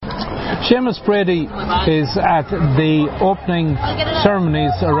Seamus Brady is at the opening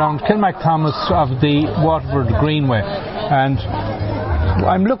ceremonies around Kilmacthomas of the Waterford Greenway, and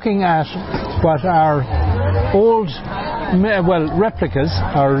I'm looking at what are old, replicas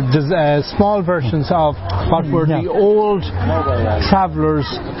or small versions of what were the old travellers'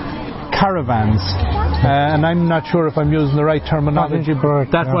 caravans, and I'm not sure if I'm using the right terminology, but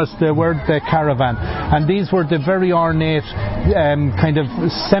that was the word, the caravan, and these were the very ornate kind of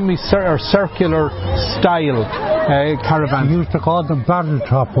circular style caravans. We used to call them barrel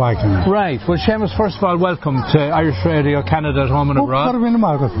top wagons. Right. Well, Seamus, first of all, welcome to Irish Radio Canada at home and abroad.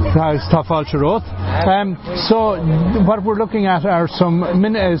 So what we're looking at are some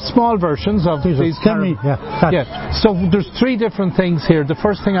small versions of these caravans. So there's three different things here. The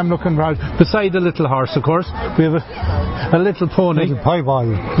first thing I'm looking for, beside the little horse, of course, we have a little pony,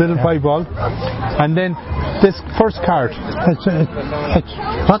 little piebald, and then this first cart. It's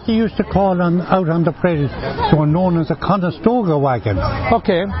what they used to call out on the prairies. They were known as a Conestoga wagon.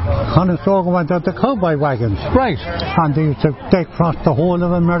 Okay. Conestoga went out the cowboy wagons. Right. And they crossed the whole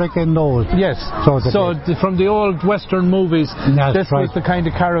of America in those. Yes. So from the old Western movies, this was the kind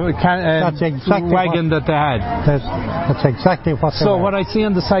of wagon that they had. That's exactly what they were. So what I see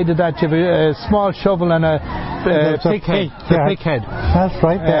on the side of that, you have a small shovel and a pig head. That's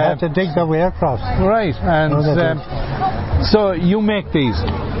right. They had to dig their way across. Right. And so you make these.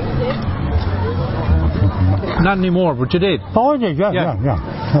 Not anymore, but you did. Oh, I did, yeah.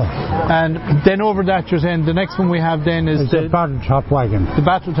 And then over that, you're saying the next one we have then is the battle top wagon. The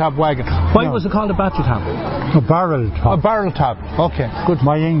battle top wagon. Why was it called a battle top? A barrel top. A barrel top. Okay, good.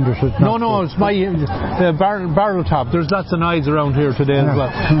 My English is not No, it's my barrel top. There's lots of knives around here today as well.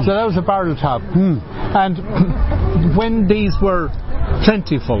 So that was a barrel top. And when these were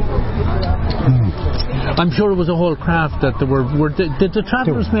plentiful, I'm sure it was a whole craft that did the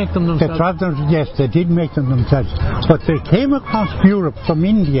travellers make them themselves? The travellers, yes, they did make them themselves, but they came across Europe from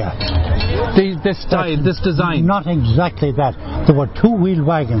India. This design? Not exactly that. There were two-wheel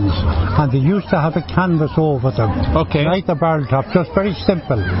wagons, and they used to have a canvas over them. Okay. Like the barrel top, just very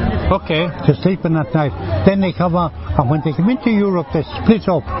simple. Okay. To sleep in at night. Then they come out, and when they came into Europe, they split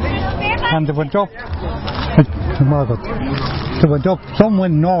up, and they went up. They went up. Some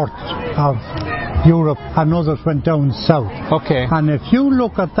went north of Europe and others went down south. Okay. And if you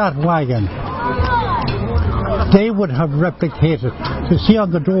look at that wagon, they would have replicated, you see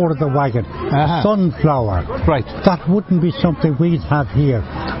on the door of the wagon, a sunflower. Right. That wouldn't be something we'd have here.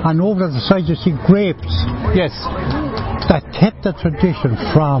 And over the side you see grapes. Yes. That kept the tradition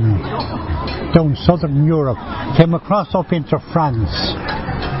from down southern Europe, came across up into France.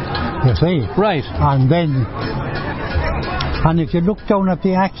 You see? Right. And if you look down at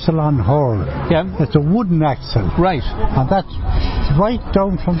the axle on her, it's a wooden axle. Right. And that's right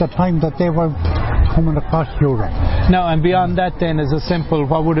down from the time that they were coming across Europe. Now, and beyond that then is a simple,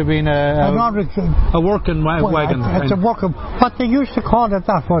 what would have been a working wagon? It's a working, what they used to call it,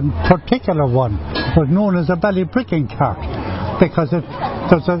 that one particular one, was known as a belly-bricking cart. Because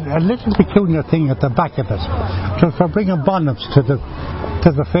there's a little peculiar thing at the back of it. So for bringing bonnets to the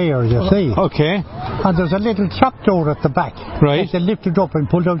fair, you see. Okay. And there's a little trapdoor at the back. Right. They lift it up and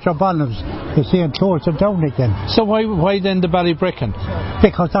pull out your bonnets, you see, and close it down again. So why then the ballybricking?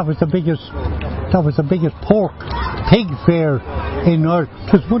 Because that was the biggest pig fair in Ireland.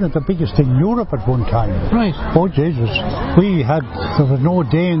 It was one of the biggest in Europe at one time. Right. Oh Jesus. There was no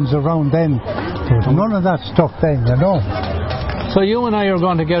Danes around then. There was none of that stuff then, you know. So you and I are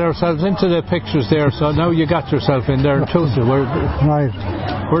going to get ourselves into the pictures there, so now you got yourself in there too, so we're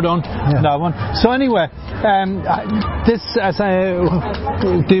done. Yeah. That one. So anyway,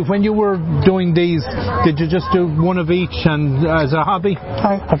 when you were doing these, did you just do one of each and as a hobby?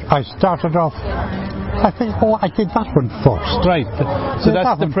 I started off, I did that one first. Right. So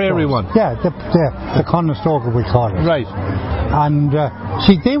that's the prairie one. Yeah, the Conestoga we call it. Right. And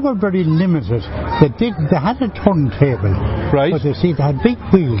they were very limited. They had a turntable. Right. But you see, they had big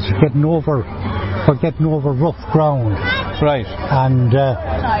wheels for getting over rough ground. Right. And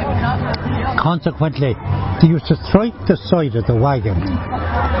consequently, they used to strike the side of the wagon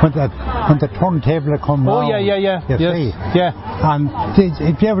when the turntable had come round. Oh, yeah. You see? Yeah. And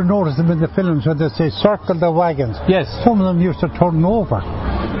if you ever notice them in the films where they say circle the wagons, yes, some of them used to turn over.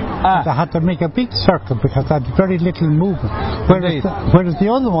 They had to make a big circle because they had very little movement. Whereas the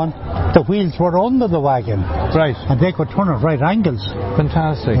other one, the wheels were under the wagon. Right. And they could turn at right angles.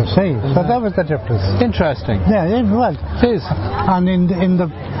 Fantastic. You see? So that was the difference. Interesting. Yeah, well. It is. And in the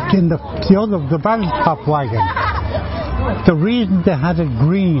barrel top wagon, the reason they had it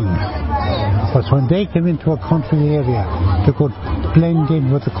green was when they came into a country area, they could blend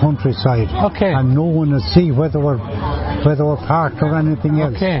in with the countryside. Okay. And no one will see whether we're parked or anything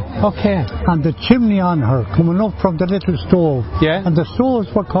else. Okay. And the chimney on her coming up from the little stove. Yeah. And the stoves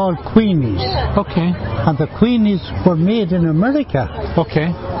were called Queenies. Okay. And the Queenies were made in America.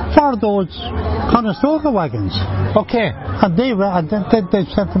 Okay. For those Conestoga wagons. Okay. And they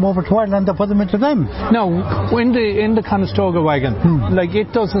sent them over to Ireland and put them into them. Now, in the Conestoga wagon, like,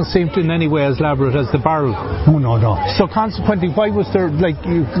 it doesn't seem to in any way as elaborate as the barrel. Oh, no. So consequently, why was there, like,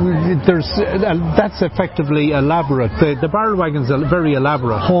 that's effectively elaborate. The barrel wagon's very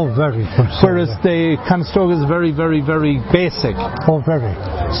elaborate. Oh, very. Whereas the Conestoga is very, very, very basic. Oh, very.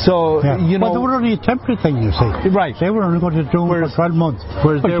 So, you know... But they were only a temporary thing, you see. Right. They were only going to do it for 12 months.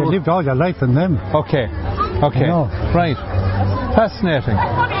 Whereas but you lived all your life in them. Okay. Right. Fascinating.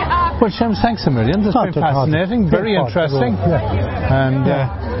 Well, Seamus, thanks a million. This has been fascinating, very interesting. And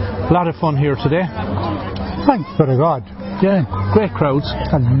a lot of fun here today. Thanks for the God. Yeah, great crowds.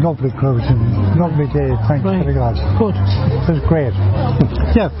 And lovely crowds and lovely day. Thanks for the God. Good. It was great.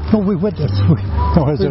 We witnessed.